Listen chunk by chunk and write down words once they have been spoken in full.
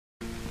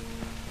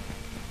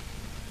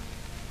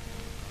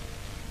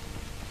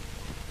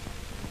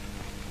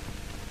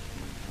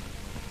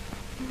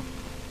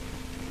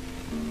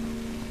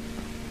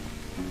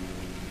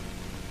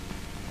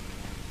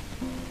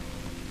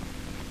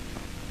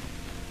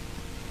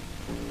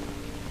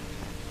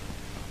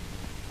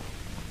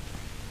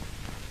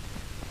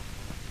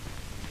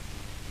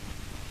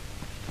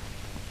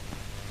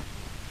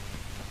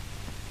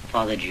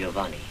Father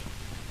Giovanni,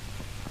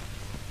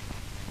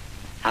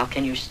 how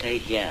can you stay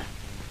here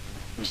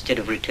instead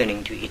of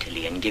returning to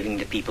Italy and giving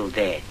the people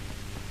there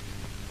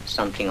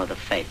something of the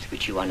faith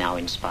which you are now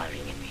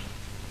inspiring in me?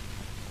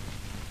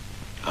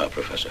 Ah,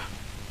 Professor,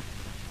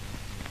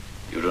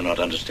 you do not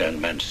understand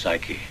man's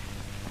psyche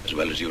as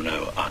well as you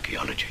know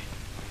archaeology.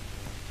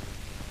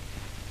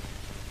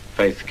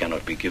 Faith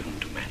cannot be given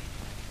to men.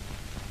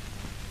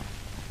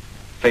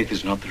 Faith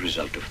is not the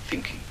result of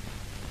thinking.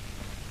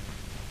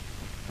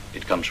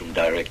 It comes from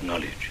direct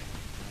knowledge.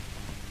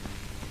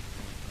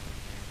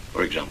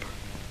 For example,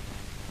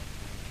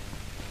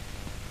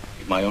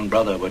 if my own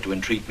brother were to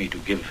entreat me to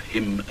give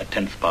him a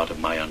 10th part of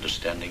my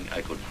understanding,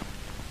 I could not.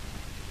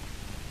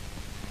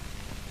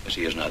 As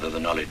he has neither the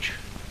knowledge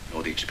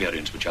nor the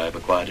experience which I have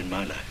acquired in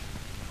my life.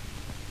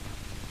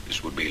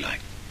 This would be like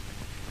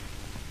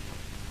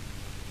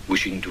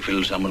wishing to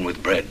fill someone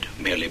with bread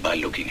merely by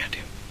looking at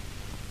him.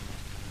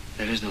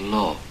 There is a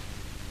law.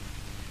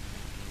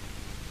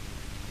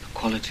 The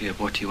quality of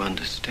what you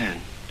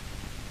understand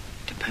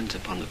depends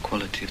upon the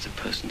quality of the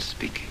person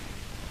speaking.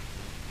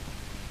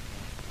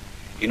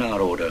 In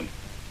our order,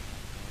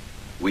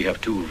 we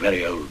have two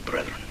very old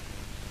brethren.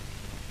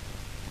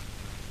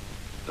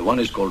 The one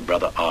is called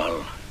Brother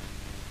Arl,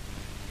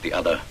 the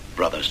other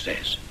Brother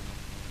Says.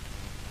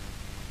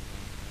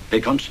 They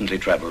constantly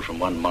travel from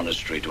one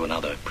monastery to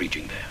another,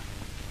 preaching there.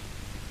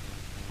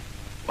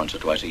 Once or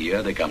twice a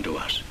year, they come to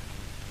us.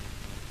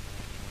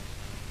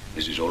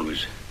 This is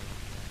always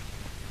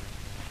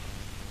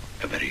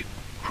a very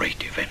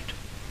great event.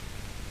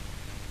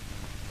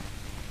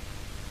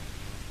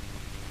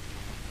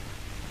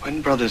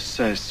 When Brother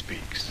Says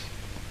speaks,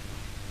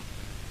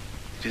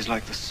 it is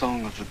like the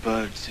song of the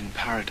birds in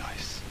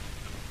paradise.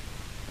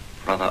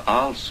 Brother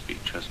Arl's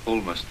speech has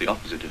almost the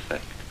opposite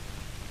effect.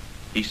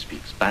 He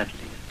speaks badly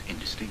and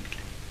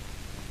indistinctly.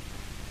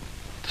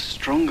 The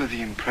stronger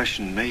the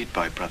impression made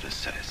by Brother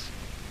Says,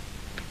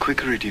 the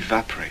quicker it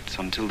evaporates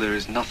until there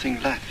is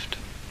nothing left.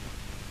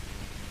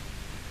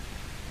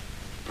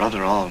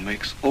 Brother Arl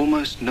makes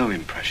almost no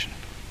impression,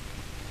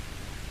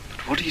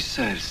 but what he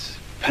says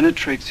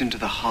penetrates into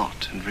the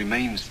heart and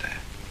remains there.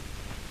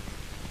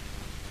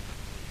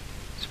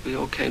 So we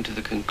all came to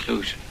the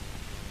conclusion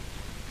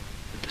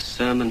that the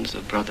sermons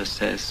of Brother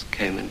Says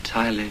came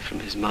entirely from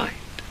his mind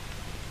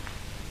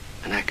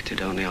and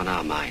acted only on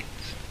our minds,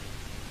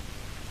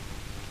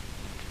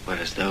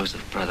 whereas those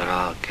of Brother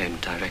Arl came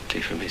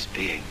directly from his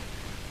being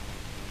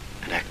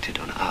and acted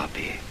on our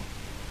being.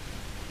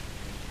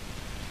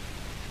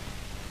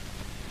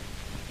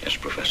 Yes,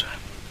 Professor.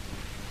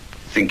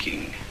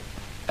 Thinking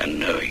and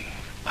knowing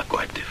are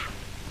quite different.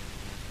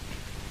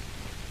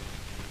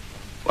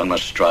 One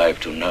must strive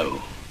to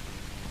know.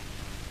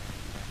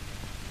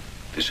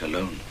 This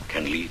alone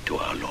can lead to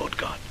our Lord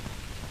God.